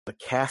a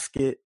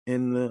casket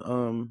in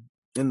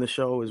the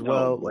show as No,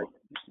 well. boy. Like,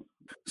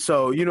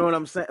 so you know what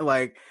I'm saying?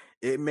 Like,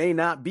 it may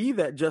not be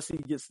that Jesse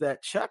gets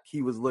that check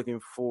he was looking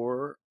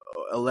for,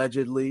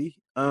 allegedly.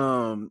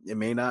 It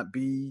may not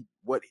be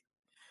what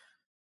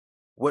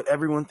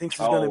everyone thinks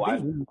is going to be.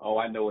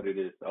 I know what it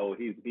is. Oh,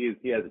 he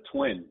has a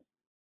twin.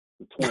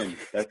 The twin.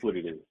 That's what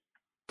it is.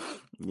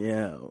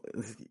 Yeah,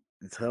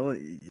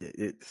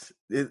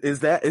 is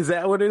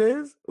that what it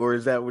is, or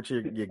is that what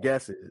your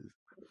guess is?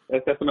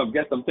 That's what I'm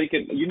guessing. I'm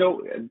thinking.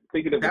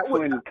 Thinking of a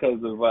twin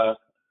because of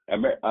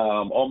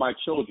All My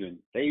Children.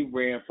 They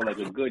ran for like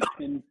a good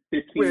 10,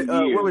 15 years.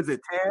 What was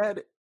it?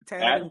 Tad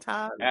and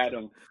Todd?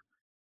 Adam.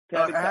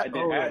 Adam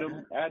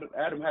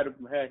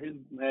had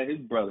his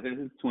brother,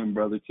 his twin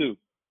brother too.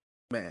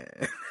 Man,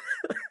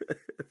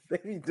 they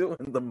be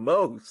doing the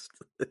most.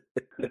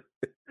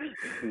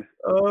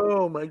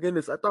 Oh my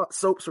goodness! I thought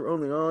soaps were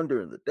only on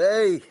during the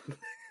day.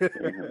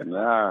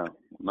 Nah.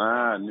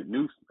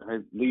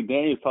 Lee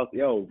Daniels talked.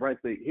 Yo, right?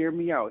 Say, hear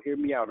me out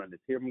on this.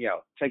 Hear me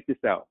out. Check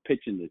this out.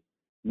 Pitching this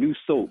new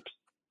soaps,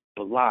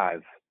 but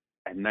live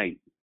at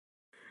night.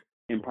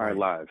 Empire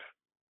Live.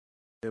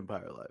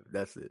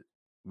 That's it.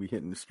 We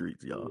hitting the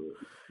streets, y'all.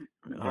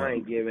 I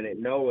ain't giving it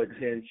no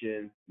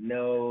attention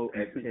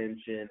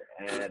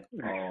at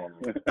all.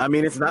 I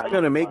mean, it's not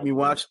gonna make me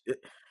watch.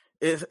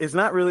 It's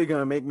not really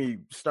gonna make me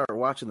start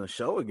watching the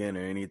show again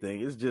or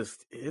anything. It's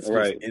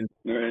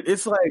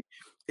like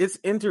it's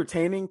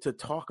entertaining to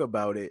talk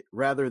about it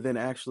rather than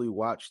actually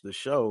watch the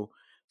show.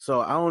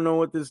 So I don't know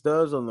what this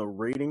does on the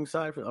rating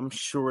side. I'm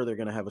sure they're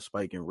gonna have a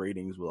spike in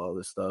ratings with all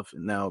this stuff,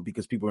 and now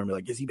because people are gonna be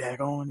like, "Is he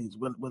back on?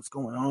 What's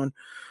going on?"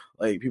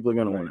 Like, people are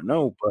gonna want to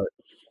know. But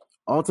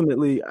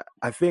ultimately,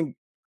 I think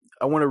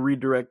I want to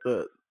redirect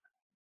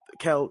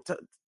Cal.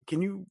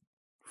 Can you,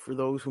 for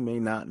those who may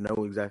not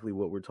know exactly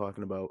what we're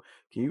talking about,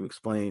 can you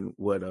explain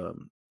what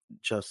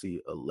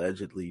Chelsea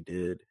allegedly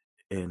did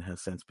and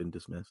has since been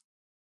dismissed?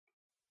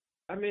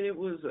 I mean, it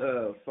was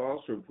a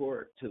false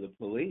report to the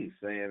police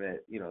saying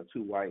that,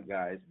 two white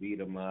guys beat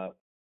him up,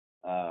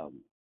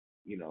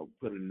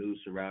 put a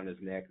noose around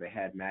his neck. They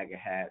had MAGA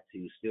hats.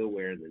 He was still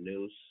wearing the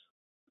noose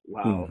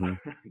while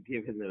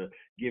giving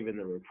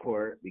the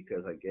report,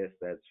 because I guess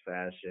that's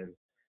fashion.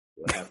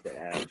 We'll have to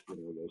ask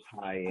those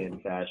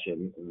high-end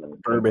fashion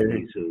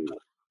Burberry who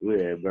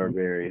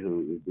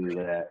do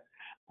that.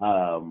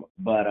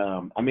 But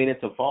I mean,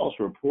 it's a false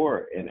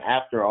report. And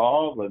after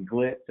all the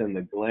glitz and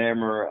the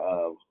glamour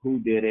of who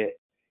did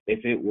it,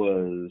 if it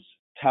was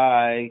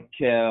Ty,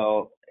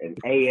 Kel, and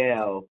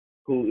AL,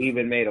 who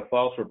even made a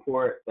false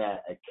report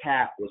that a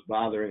cat was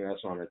bothering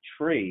us on a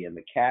tree and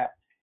the cat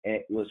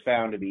was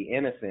found to be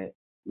innocent,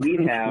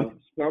 we'd have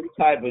some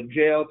type of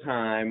jail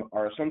time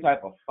or some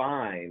type of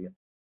fine.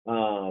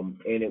 And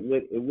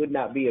it would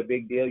not be a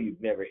big deal.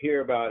 You'd never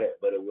hear about it,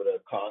 but it would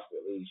have cost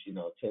at least,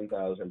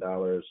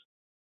 $10,000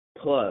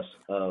 plus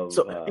of.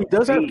 So he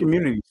does have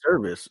community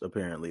service,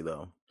 apparently,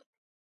 though.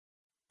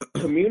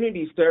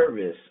 Community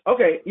service.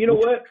 Okay, you know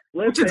what?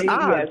 Let's say he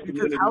has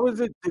community. How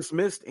is it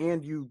dismissed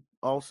and you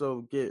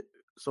also get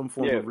some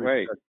form of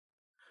right?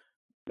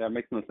 That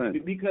makes no sense.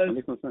 Because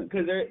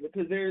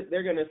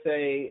they're gonna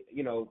say,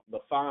 the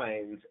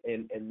fines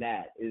and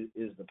that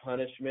is the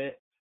punishment.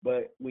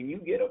 But when you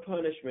get a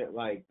punishment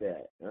like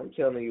that, I'm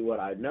telling you what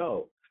I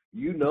know.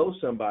 You know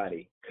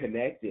somebody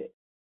connected.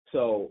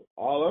 So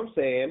all I'm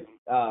saying,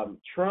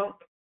 Trump,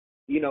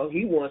 he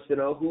wants to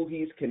know who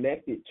he's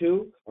connected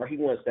to, or he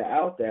wants to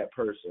out that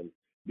person.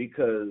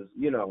 Because,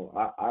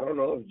 I don't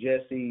know if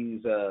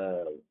Jesse's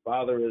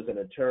father is an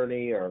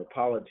attorney or a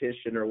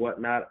politician or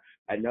whatnot.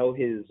 I know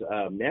his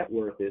net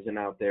worth isn't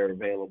out there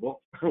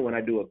available when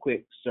I do a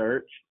quick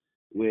search,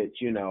 which,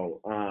 he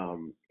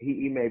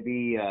may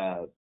be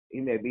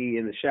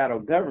in the shadow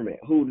government.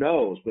 Who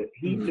knows? But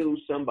he knew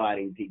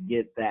somebody to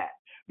get that,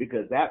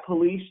 because that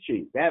police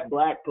chief, that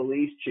black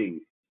police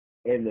chief,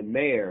 and the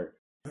mayor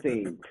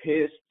seemed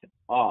pissed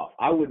off.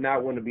 I would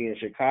not want to be in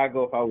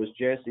Chicago if I was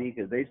Jesse,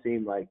 because they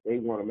seem like they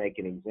want to make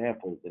an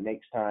example the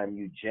next time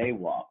you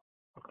jaywalk.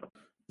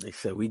 They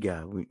said we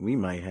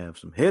might have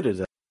some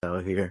hitters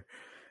out here.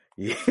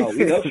 Yeah. Oh,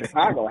 we know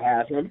Chicago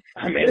has them.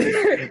 I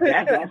mean,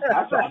 that's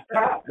off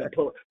top.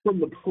 From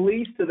the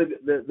police to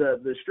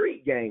the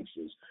street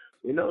gangsters.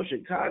 We know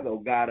Chicago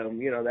got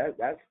them.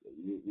 That's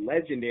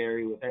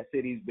legendary. What that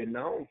city's been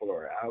known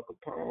for, Al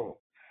Capone.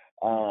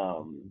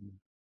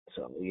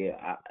 So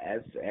yeah,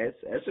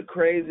 it's a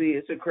crazy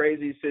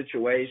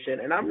situation,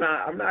 and I'm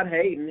not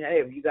hating.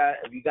 Hey, if you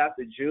got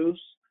the juice,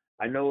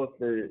 I know if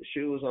the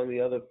shoe was on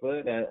the other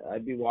foot,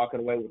 I'd be walking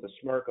away with a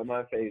smirk on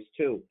my face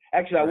too.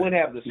 Actually, I wouldn't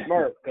have the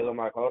smirk because I'm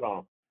like, hold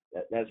on,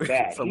 that's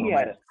bad. He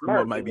had a smirk.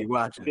 Someone might be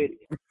watching.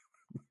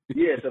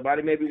 Yeah,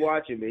 somebody may be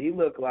watching, but he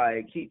looked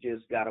like he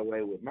just got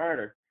away with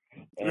murder.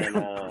 And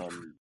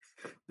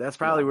that's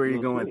probably where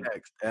you're going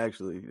next.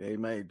 Actually, he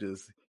might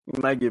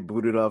get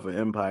booted off of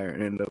Empire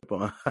and end up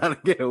on How to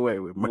Get Away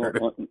with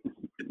Murder.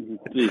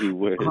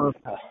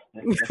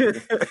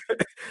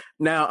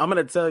 Now, I'm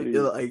gonna tell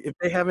you, like, if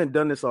they haven't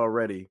done this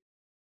already,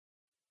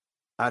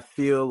 I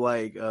feel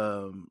like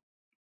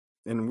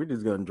and we're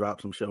just gonna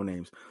drop some show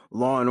names.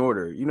 Law and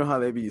Order. You know how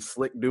they be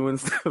slick doing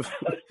stuff.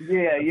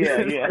 Yeah.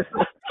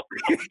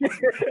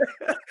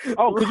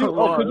 Could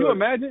you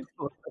imagine?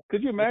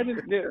 Could you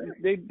imagine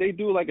they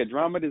do like a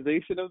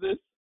dramatization of this?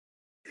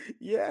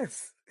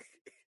 Yes.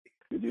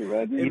 Could you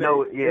imagine? You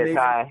know,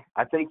 Ty,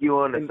 I think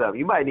you're on to something.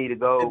 You might need to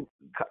go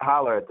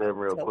holler at them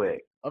real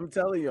quick. I'm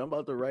telling you, I'm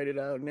about to write it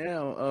out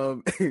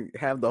now.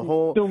 Have the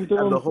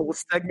whole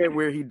segment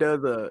where he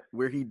does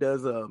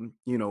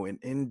you know, an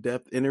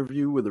in-depth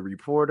interview with a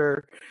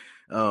reporter.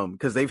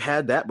 Because they've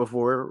had that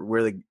before,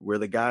 where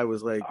the guy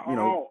was like, you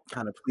know,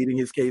 kind of pleading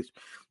his case.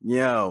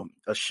 The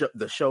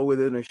show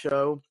within a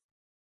show.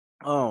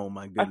 Oh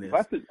my goodness!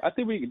 I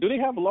think do they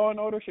have Law and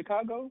Order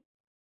Chicago?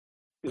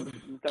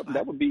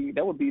 That would be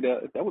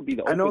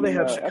the. I know they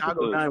have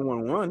Chicago episode.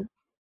 911,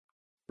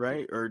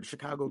 right, or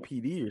Chicago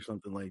PD or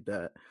something like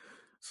that.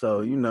 So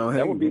you know,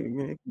 that would be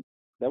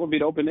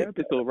the open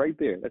episode right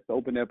there. That's the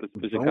open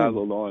episode for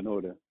Chicago Law and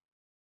Order.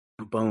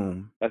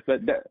 Boom. That's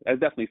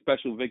definitely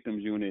Special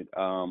Victims Unit,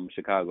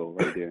 Chicago,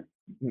 right there.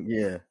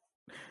 Yeah,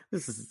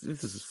 this is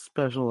a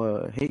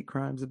special hate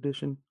crimes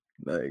edition.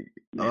 Like,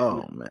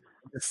 oh man,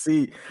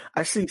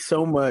 I see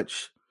so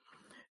much.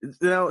 You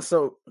know,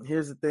 so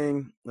here's the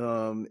thing,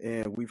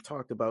 and we've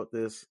talked about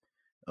this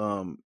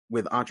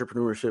with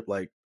entrepreneurship.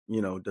 Like,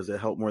 you know, does it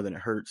help more than it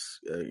hurts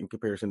in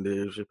comparison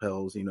to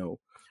Chappelle's, you know,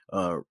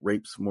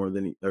 rapes more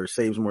than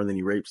saves more than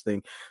he rapes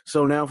thing.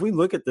 So now, if we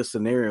look at the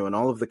scenario and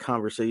all of the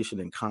conversation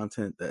and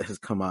content that has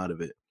come out of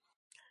it,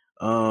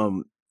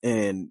 and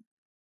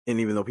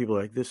even though people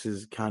are like, this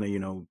is kind of, you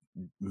know,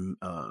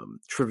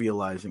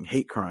 trivializing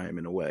hate crime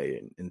in a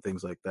way and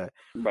things like that,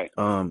 right?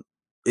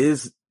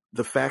 Is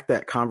the fact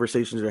that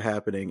conversations are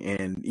happening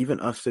and even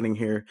us sitting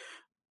here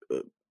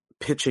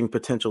pitching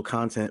potential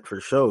content for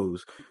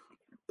shows,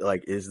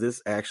 like, is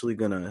this actually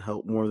going to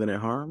help more than it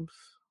harms?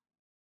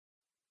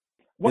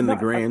 Well, I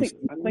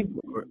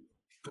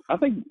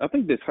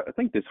think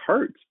this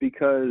hurts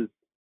because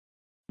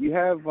you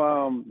have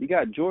you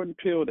got Jordan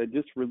Peele that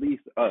just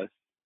released Us,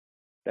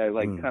 that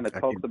like kind of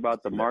talks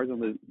about the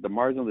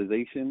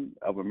marginalization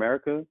of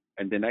America,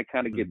 and then that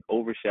kind of gets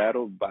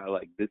overshadowed by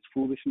like this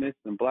foolishness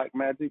and black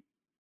magic.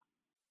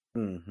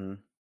 Mm-hmm.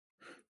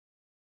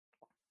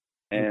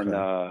 And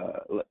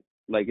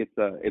like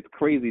it's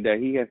crazy that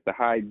he has to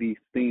hide these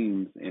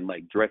themes and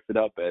like dress it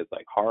up as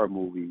like horror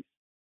movies,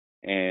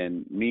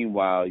 and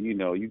meanwhile, you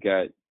know, you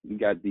got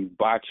these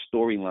botched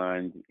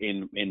storylines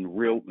in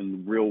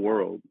real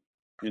world,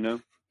 you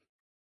know.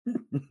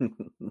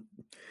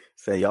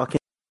 Say y'all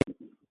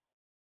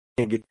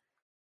can't get.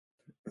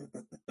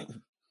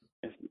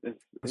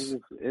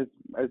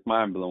 It's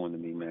mind blowing to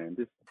me, man.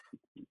 Just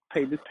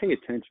pay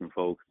attention,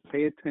 folks.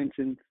 Pay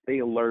attention, stay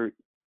alert,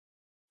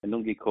 and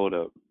don't get caught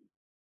up.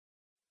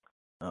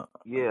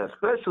 Yeah,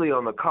 especially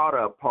on the caught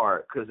up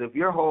part, because if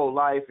your whole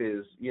life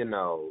is, you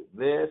know,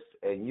 this,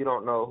 and you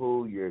don't know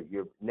who your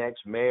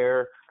next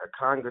mayor or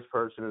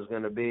congressperson is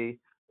going to be,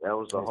 that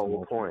was the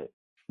whole point.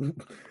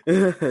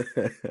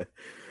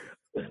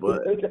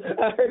 But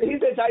he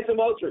said Tyson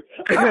Moultrie.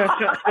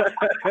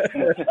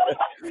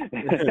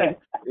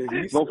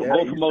 Both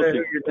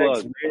Moultrie.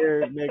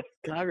 Next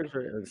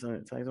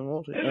congressperson, Tyson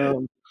Moultrie.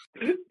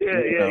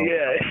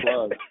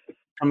 Yeah.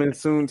 Coming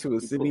soon to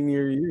a city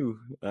near you.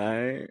 All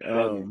right.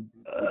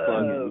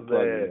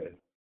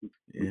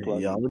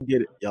 Y'all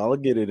will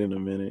get it in a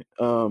minute.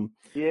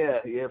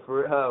 Yeah,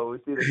 for real. We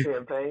see the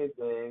campaign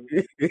thing.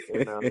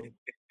 You know.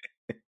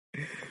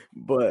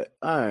 But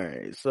all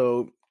right,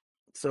 so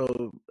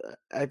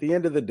at the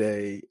end of the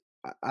day,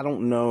 I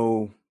don't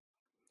know.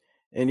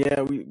 And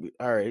yeah, we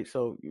all right.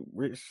 So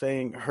we're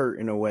saying hurt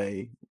in a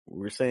way.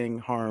 We're saying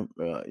harm.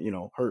 You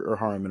know, hurt or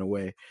harm in a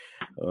way.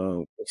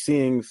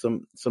 Seeing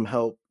some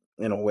help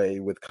in a way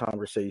with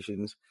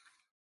conversations.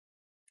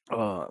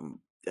 I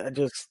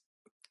just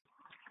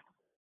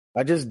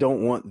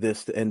don't want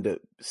this to end up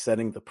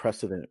setting the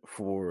precedent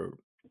for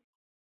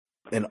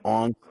an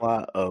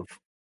onslaught of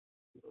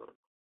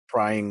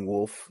crying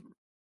wolf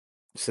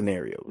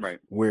scenarios, right?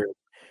 Where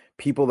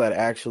people that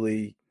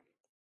actually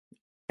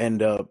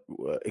end up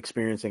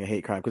experiencing a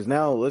hate crime. Because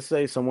now, let's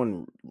say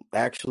someone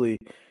actually,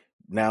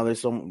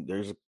 let's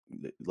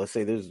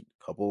say there's a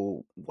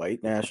couple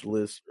white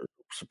nationalists or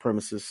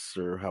supremacists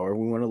or however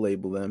we want to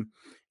label them,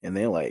 and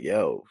they're like,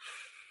 yo,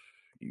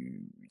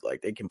 you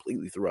like, they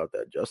completely threw out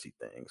that Jussie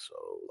thing, so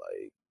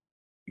like,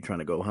 you trying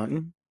to go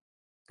hunting?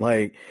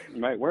 Like,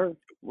 right, word.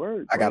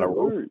 I got a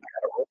rope in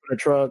the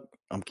truck.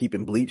 I'm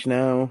keeping bleach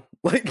now.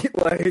 Like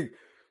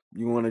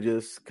you want to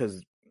just,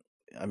 because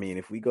I mean,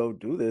 if we go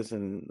do this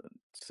and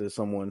to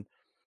someone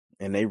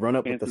and they run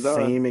up with the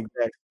same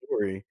exact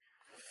story,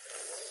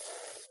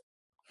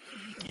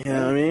 you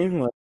know what I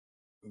mean? Like,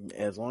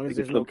 as long as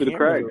there's no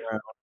cameras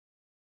around,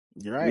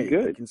 you're right.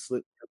 It can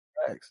slip through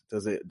the cracks.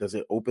 Does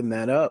it open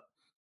that up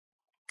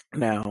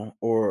now,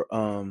 or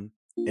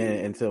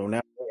and so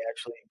now they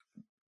actually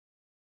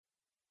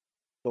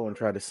go and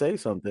try to say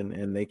something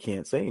and they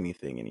can't say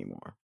anything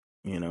anymore,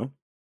 you know?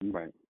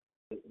 Right.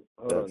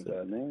 Oh,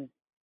 God, man.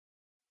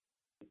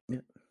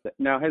 Yeah.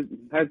 Now, have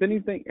they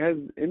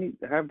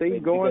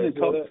gone and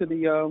talked to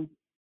the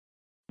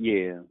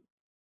Yeah.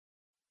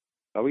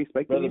 Are we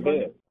expecting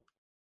anybody?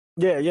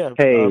 Yeah.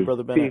 Hey,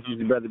 Brother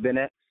Ben. Brother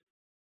Bennett.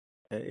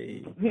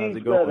 Hey, peace, how's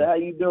it brother. going? How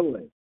you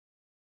doing?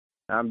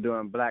 I'm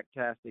doing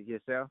blacktastic.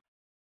 Yourself?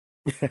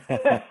 I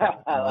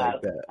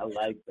like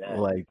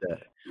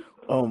that.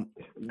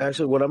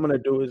 Actually, what I'm gonna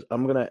do is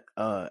I'm gonna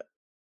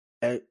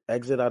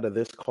exit out of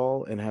this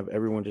call and have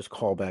everyone just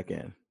call back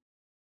in.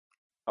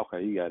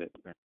 Okay, you got it.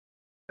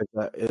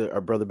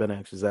 Our Brother Ben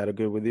X, is that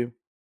good with you?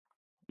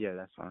 Yeah,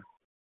 that's fine.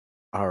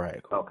 All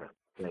right. Cool. Okay,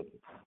 thank you.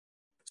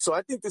 So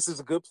I think this is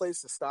a good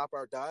place to stop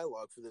our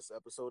dialogue for this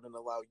episode and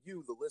allow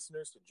you, the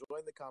listeners, to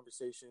join the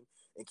conversation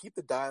and keep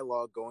the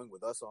dialogue going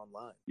with us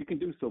online. You can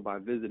do so by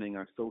visiting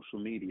our social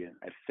media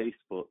at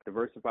Facebook,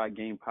 Diversified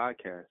Game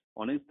Podcast,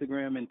 on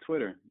Instagram and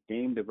Twitter,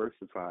 Game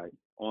Diversified,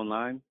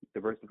 online,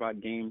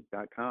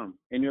 diversifiedgame.com.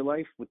 In your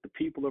life with the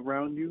people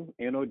around you,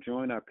 and or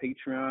join our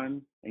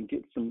Patreon and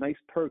get some nice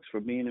perks for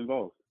being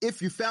involved.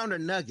 If you found a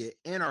nugget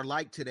and or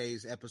liked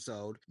today's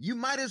episode, you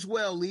might as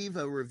well leave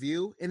a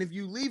review. And if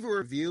you leave a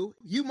review,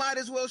 you might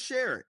as well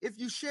share it. If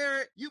you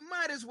share it, you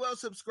might as well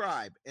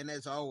subscribe. And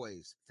as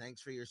always,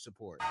 thanks for your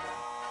support.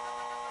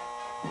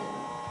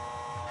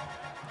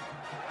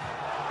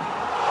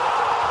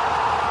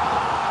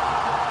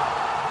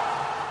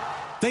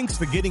 Thanks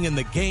for getting in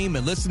the game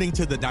and listening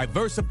to the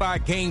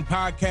Diversified Game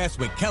Podcast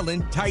with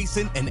Kellen,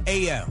 Tyson, and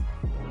AL.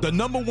 The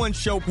 #1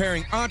 show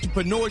pairing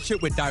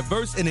entrepreneurship with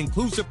diverse and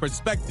inclusive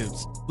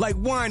perspectives like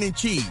wine and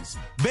cheese,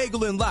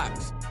 bagel and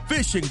lox,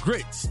 fish and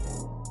grits.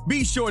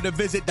 Be sure to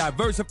visit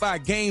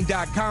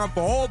diversifiedgame.com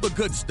for all the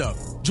good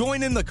stuff.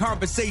 Join in the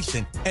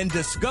conversation and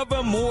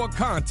discover more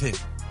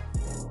content.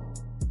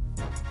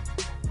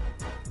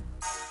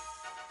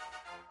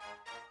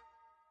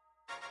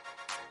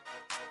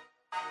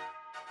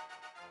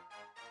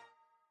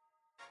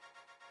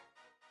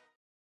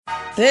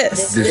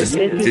 This is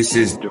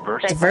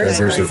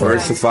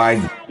Diversified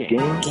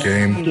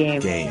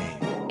Game.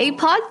 A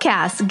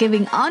podcast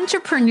giving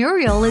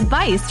entrepreneurial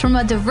advice from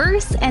a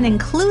diverse and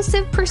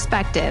inclusive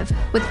perspective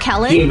with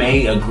Kellen. He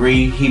may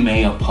agree, he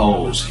may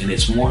oppose, and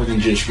it's more than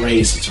just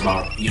race, it's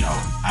about,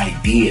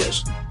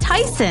 ideas.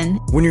 Tyson.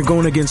 When you're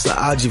going against the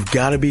odds, you've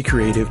got to be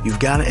creative, you've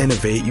got to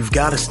innovate, you've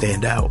got to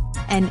stand out.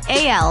 And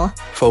AL.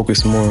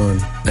 Focus more on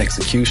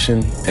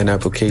execution and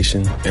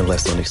application and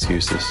less on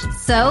excuses.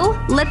 So,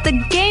 let the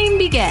game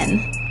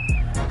begin.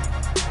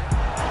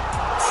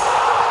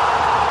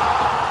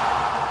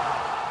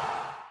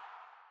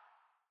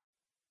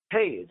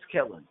 Hey, it's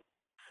Kellen.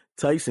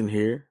 Tyson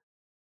here.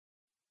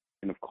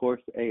 And of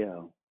course,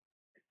 AL.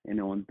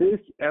 And on this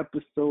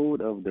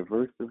episode of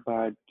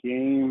Diversified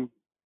Game,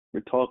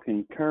 we're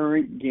talking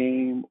current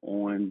game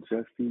on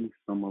Jussie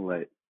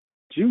Smollett.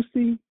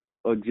 Juicy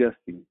or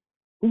Jussie?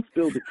 Who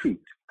spilled the tea?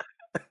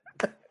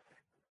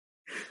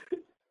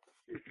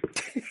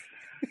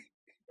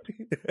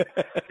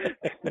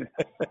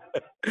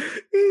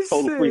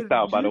 Total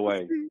freestyle, by the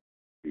way.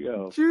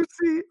 Yo.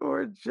 Juicy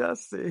or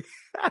Jussie?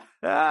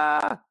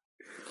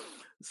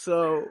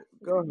 So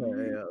go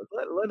ahead.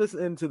 Let us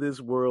into this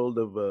world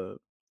of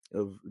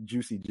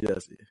Juicy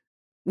Jussie.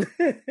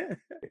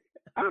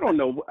 I don't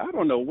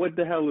know what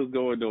the hell is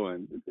going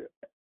on.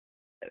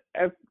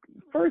 At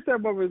first, I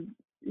was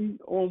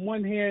on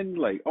one hand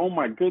like, oh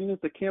my goodness,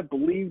 I can't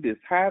believe this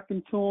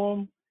happened to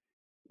him.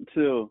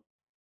 To,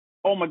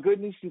 oh my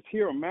goodness, just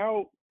hear him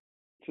out.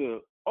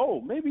 To, oh,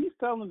 maybe he's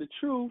telling the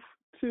truth.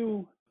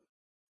 To,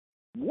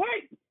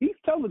 what? He's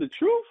telling the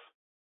truth?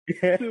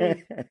 To,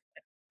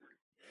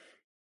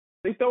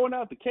 they throwing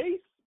out the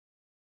case?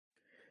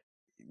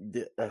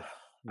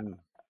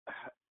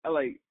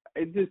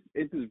 It's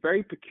just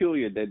very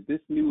peculiar that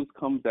this news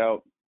comes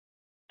out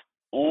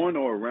on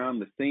or around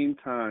the same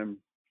time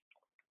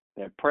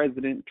that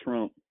President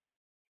Trump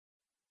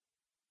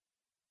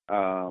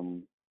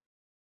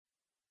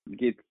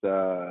gets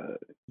the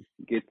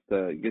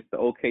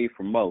okay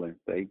from Mueller.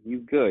 Say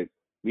he's good.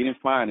 We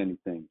didn't find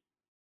anything.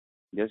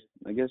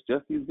 I guess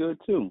Jussie's good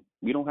too.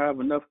 We don't have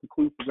enough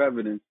conclusive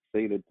evidence to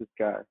say that this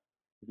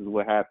is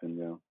what happened,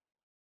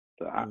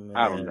 So I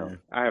don't know.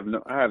 I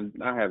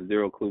have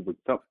zero clue. But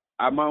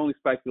my only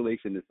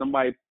speculation is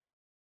somebody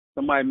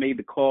made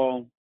the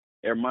call.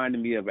 It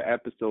reminded me of an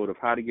episode of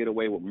How to Get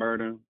Away with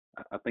Murder.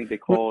 I think they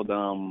called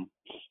Viola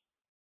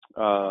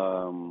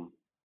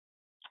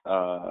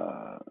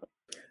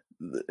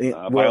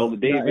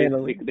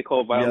Davis. They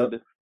called Viola.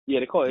 Yep. Yeah,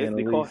 they called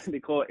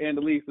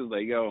Annalise. It was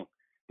like, yo,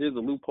 there's a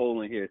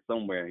loophole in here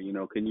somewhere.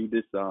 Can you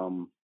just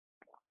can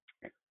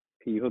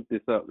you hook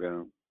this up,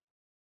 yo?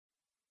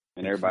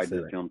 And everybody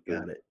just jumped in.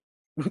 Got it.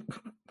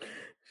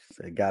 She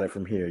said, got it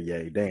from here.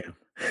 Yay, damn.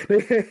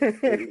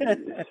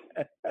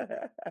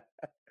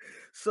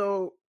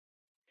 So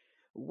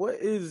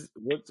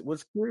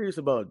what's curious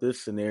about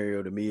this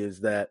scenario to me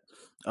is that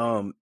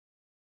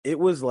it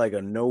was like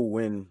a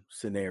no-win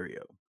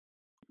scenario.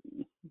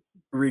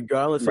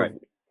 Regardless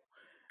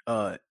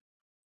of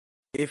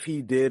if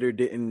he did or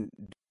didn't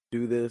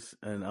do this,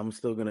 and I'm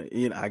still gonna,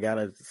 I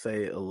gotta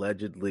say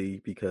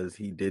allegedly because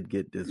he did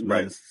get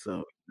dismissed.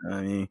 Right. So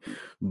I mean,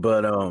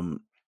 but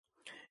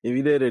if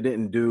he did or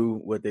didn't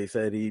do what they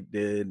said he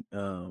did,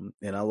 and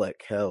I'll let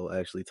Kel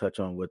actually touch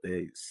on what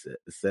they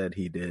said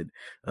he did,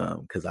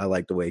 because I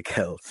like the way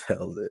Kel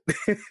tells it.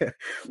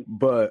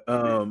 But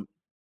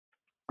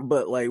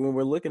like when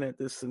we're looking at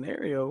this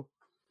scenario,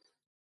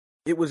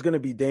 it was going to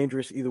be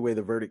dangerous either way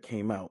the verdict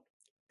came out.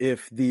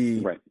 If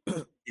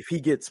if he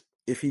gets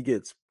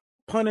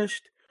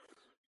punished,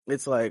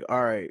 it's like,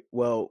 all right,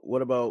 well,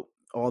 what about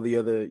all the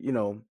other,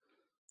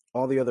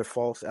 all the other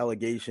false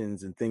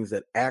allegations and things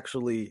that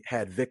actually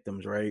had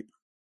victims, right?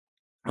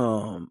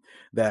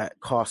 That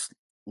cost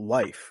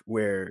life,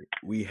 where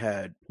we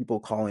had people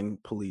calling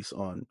police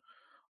on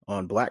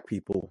Black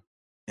people,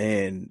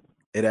 and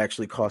it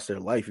actually cost their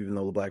life, even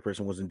though the Black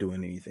person wasn't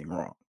doing anything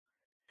wrong.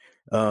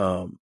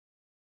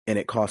 And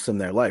it cost them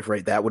their life,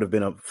 right? That would have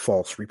been a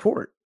false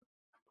report,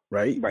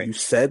 right? You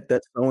said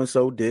that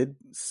so-and-so did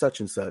such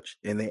and such,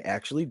 and they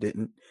actually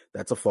didn't.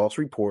 That's a false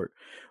report.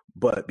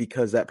 But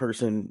because that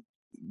person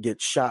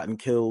gets shot and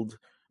killed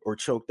or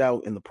choked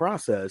out in the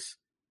process,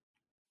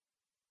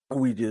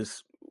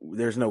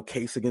 there's no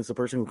case against the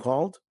person who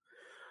called.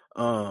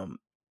 And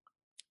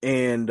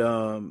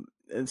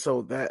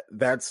so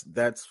that's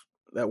that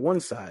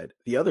one side.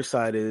 The other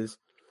side is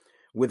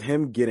with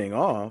him getting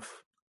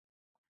off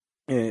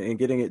and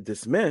getting it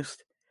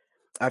dismissed,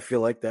 I feel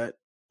like that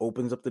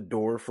opens up the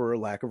door for a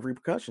lack of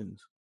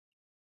repercussions.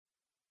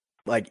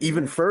 Like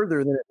even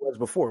further than it was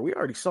before. We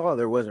already saw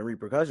there wasn't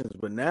repercussions,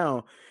 but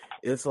now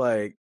it's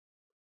like,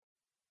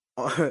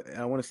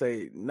 I want to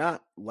say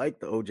not like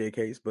the OJ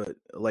case, but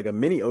like a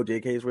mini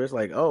OJ case where it's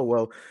like, oh,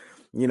 well,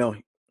 y'all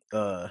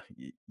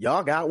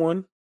got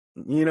one,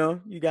 you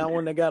got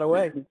one that got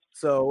away.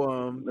 So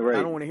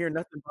I don't want to hear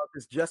nothing about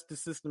this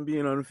justice system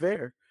being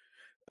unfair.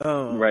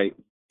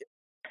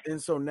 And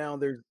so now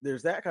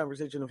there's that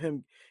conversation of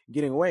him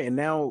getting away, and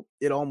now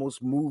it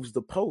almost moves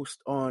the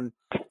post on,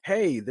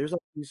 hey, there's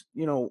all these,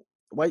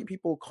 white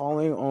people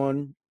calling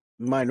on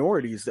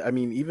minorities. I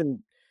mean,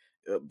 even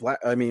Black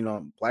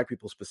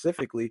people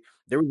specifically.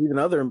 There was even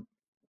other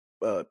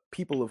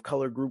people of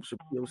color groups or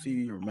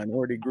POC or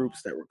minority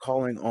groups that were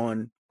calling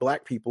on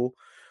Black people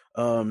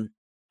who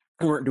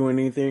weren't doing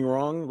anything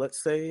wrong,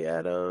 let's say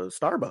at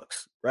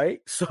Starbucks, right?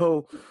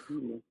 So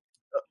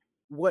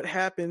what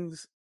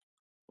happens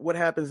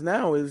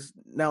now is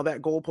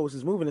that goalpost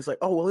is moving. It's like,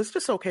 oh, well, it's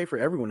just okay for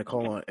everyone to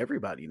call on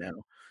everybody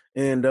now.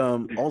 And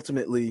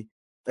ultimately,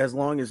 as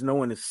long as no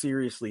one is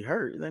seriously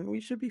hurt, then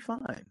we should be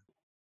fine.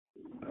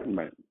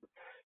 Right.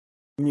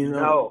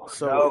 No,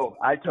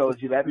 I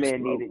told you that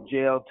man needed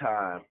jail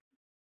time.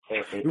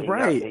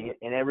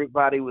 And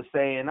everybody was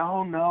saying,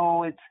 oh,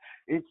 no,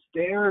 it's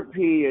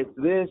therapy, it's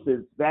this,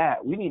 it's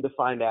that. We need to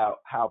find out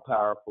how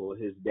powerful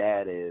his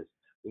dad is,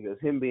 because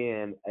him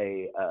being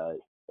a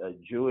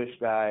Jewish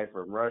guy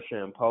from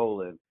Russia and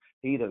Poland,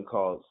 he done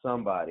called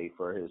somebody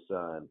for his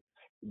son.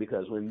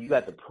 Because when you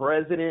got the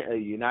president of the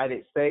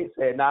United States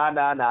saying, nah,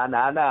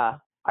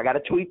 I got to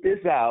tweet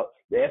this out.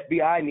 The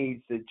FBI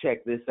needs to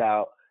check this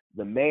out.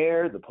 The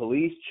mayor, the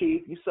police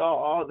chief, you saw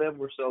all of them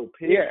were so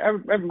pissed. Yeah,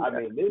 everybody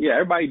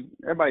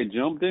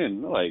jumped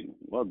in. They're like,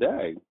 well,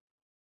 dang.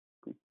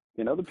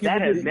 The people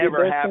that has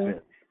never happened.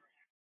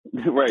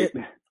 Right.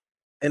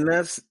 And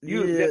that's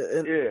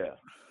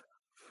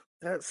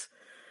that's,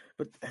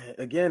 but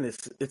again,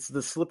 it's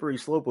the slippery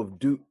slope of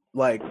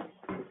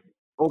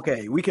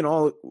okay, we can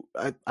all,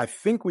 I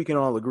think we can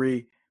all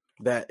agree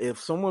that if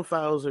someone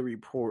files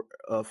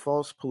a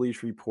false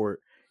police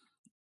report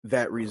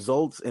that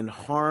results in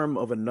harm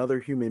of another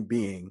human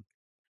being,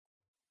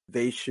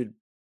 they should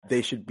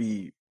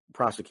be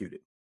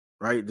prosecuted,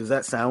 right? Does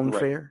that sound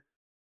fair?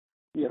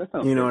 Yeah, that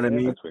sounds fair. You know what I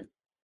mean? That's fair.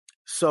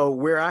 So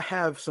where I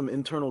have some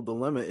internal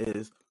dilemma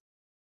is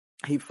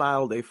he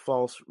filed a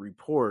false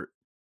report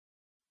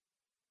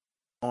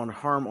on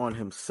harm on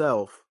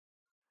himself.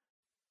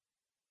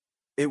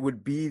 It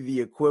would be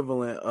the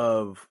equivalent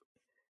of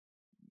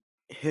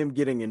him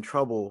getting in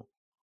trouble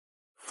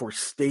for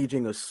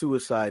staging a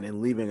suicide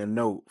and leaving a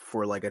note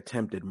for like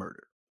attempted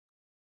murder.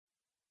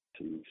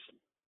 Jeez.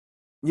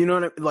 You know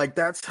what I mean? Like,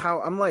 that's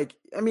how I'm like,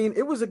 I mean,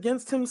 it was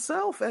against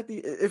himself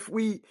if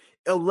we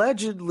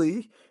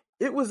allegedly,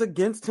 it was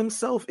against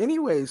himself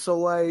anyway. So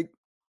like,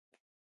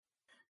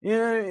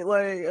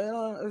 like,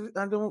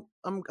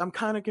 I'm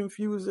kind of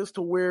confused as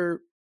to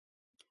where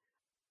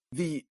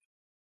the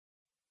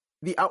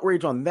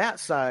outrage on that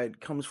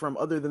side comes from,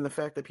 other than the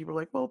fact that people are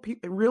like, well,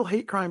 real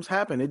hate crimes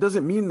happen. It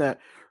doesn't mean that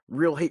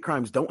real hate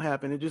crimes don't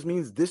happen. It just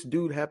means this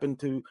dude happened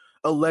to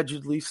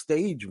allegedly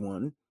stage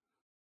one,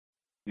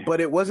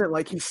 but it wasn't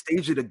like he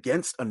staged it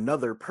against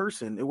another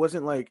person. It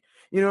wasn't like,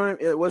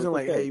 it wasn't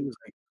like, hey, he was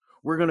like,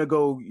 we're going to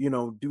go,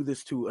 do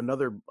this to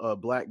another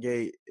Black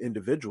gay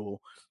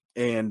individual.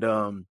 And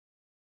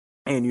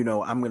and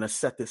I'm going to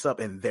set this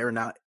up, and they're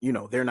not in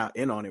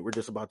on it. We're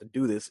just about to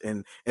do this,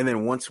 and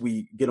then once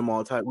we get them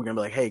all tied, we're going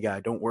to be like, hey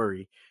guy, don't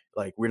worry,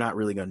 like we're not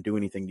really going to do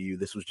anything to you.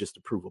 This was just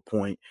to prove a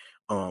point,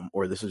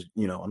 or this is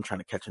I'm trying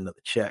to catch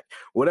another check.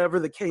 Whatever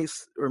the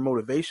case or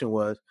motivation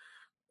was,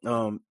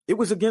 it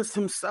was against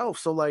himself.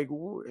 So like,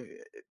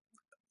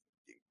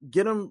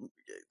 get him.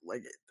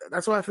 Like,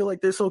 that's why I feel like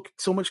there's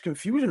so much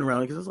confusion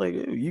around it, because it's like,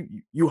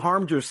 you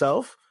harmed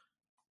yourself.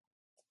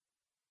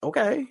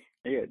 Okay.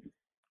 Yeah.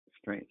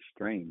 Strange,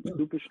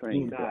 super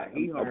strange.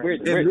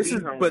 This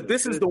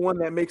is the one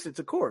that makes it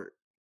to court,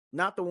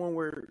 not the one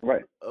where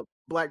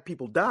black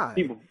people die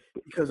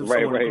because of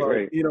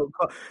someone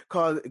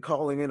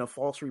calling in a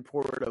false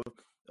report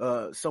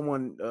of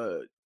someone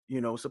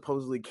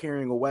supposedly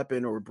carrying a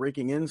weapon or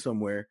breaking in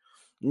somewhere.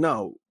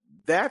 No,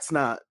 that's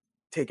not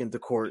taken to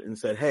court and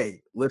said,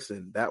 hey,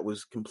 listen, that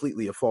was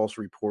completely a false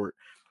report.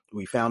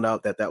 We found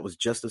out that was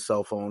just a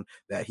cell phone,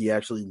 that he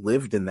actually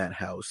lived in that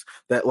house,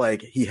 that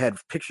like he had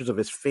pictures of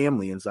his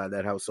family inside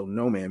that house. So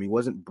no, ma'am, he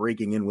wasn't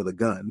breaking in with a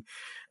gun.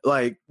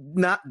 Like,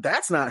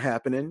 that's not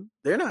happening.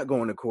 They're not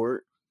going to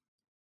court.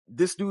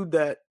 This dude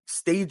that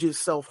stages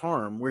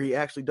self-harm where he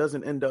actually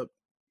doesn't end up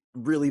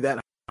really that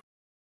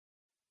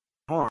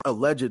harm,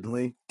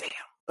 allegedly.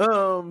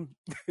 Damn.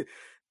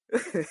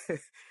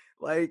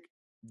 Like,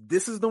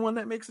 this is the one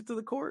that makes it to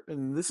the court,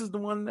 and this is the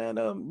one that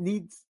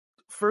needs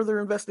further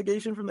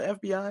investigation from the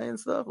FBI and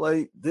stuff.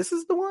 Like, this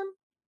is the one.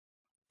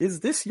 Is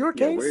this your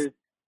case?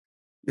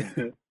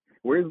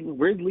 Where's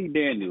Lee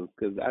Daniels?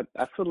 Because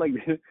I feel like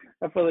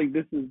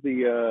this is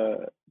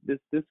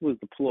this was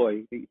the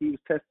ploy. He was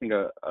testing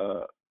a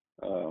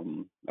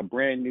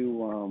brand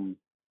new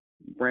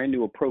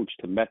approach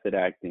to method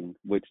acting,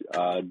 which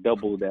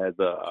doubled as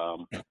a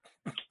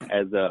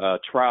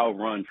trial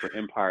run for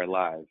Empire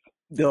Live.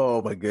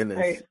 Oh my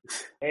goodness!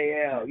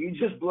 Hey, Al, you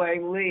just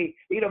blame Lee.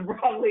 He done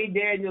brought Lee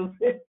Daniels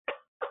in.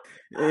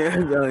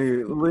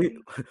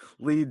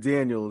 Lee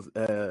Daniels.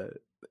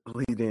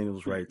 Lee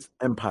Daniels writes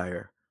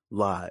Empire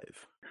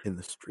Live in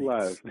the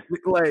streets.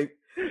 like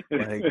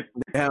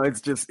now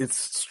it's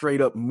straight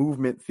up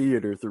movement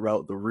theater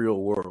throughout the real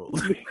world.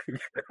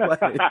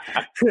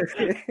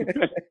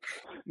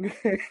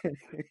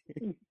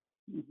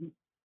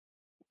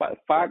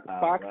 Fox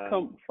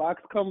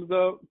comes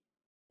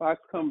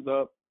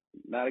up.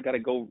 Now they gotta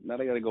go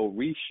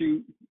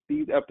reshoot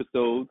these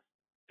episodes.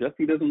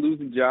 Jesse doesn't lose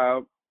a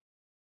job.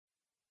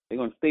 They're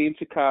gonna stay in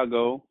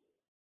Chicago.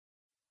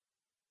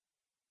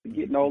 They're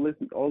getting all this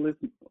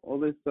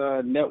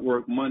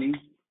network money.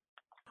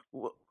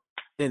 Well,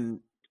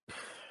 and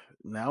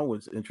now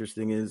what's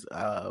interesting is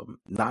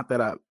not that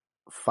I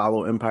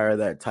follow Empire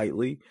that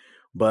tightly,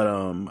 but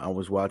I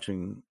was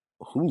watching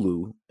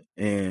Hulu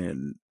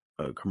and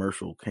a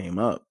commercial came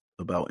up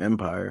about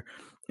Empire,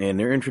 and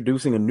they're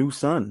introducing a new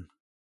son.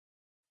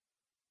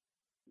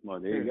 Well,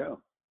 there you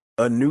go.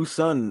 A new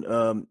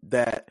son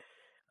that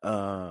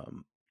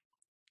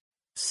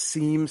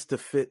seems to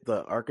fit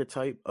the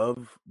archetype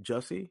of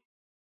Jussie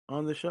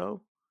on the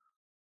show.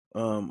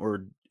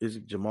 Or is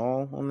it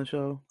Jamal on the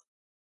show?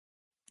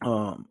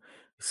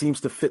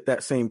 Seems to fit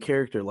that same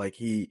character. Like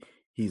he's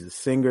a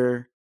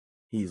singer,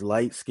 he's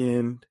light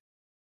skinned,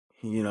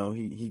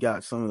 he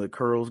got some of the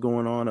curls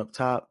going on up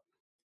top.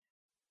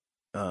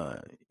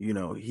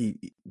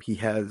 He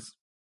has,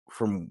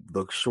 from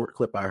the short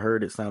clip I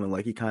heard, it sounded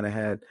like he kind of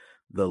had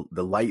the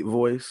light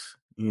voice,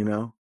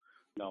 No,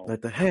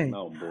 like hey,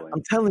 no, boy.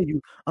 I'm telling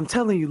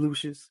you,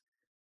 Lucius,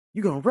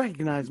 you're gonna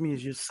recognize me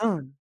as your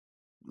son.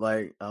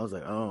 Like, I was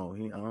like,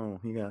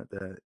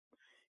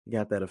 he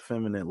got that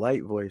effeminate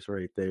light voice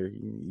right there.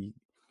 He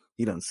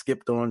done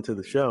skipped on to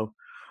the show.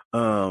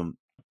 And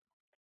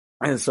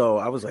so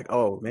I was like,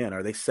 oh man,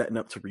 are they setting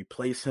up to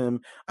replace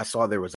him? I saw there was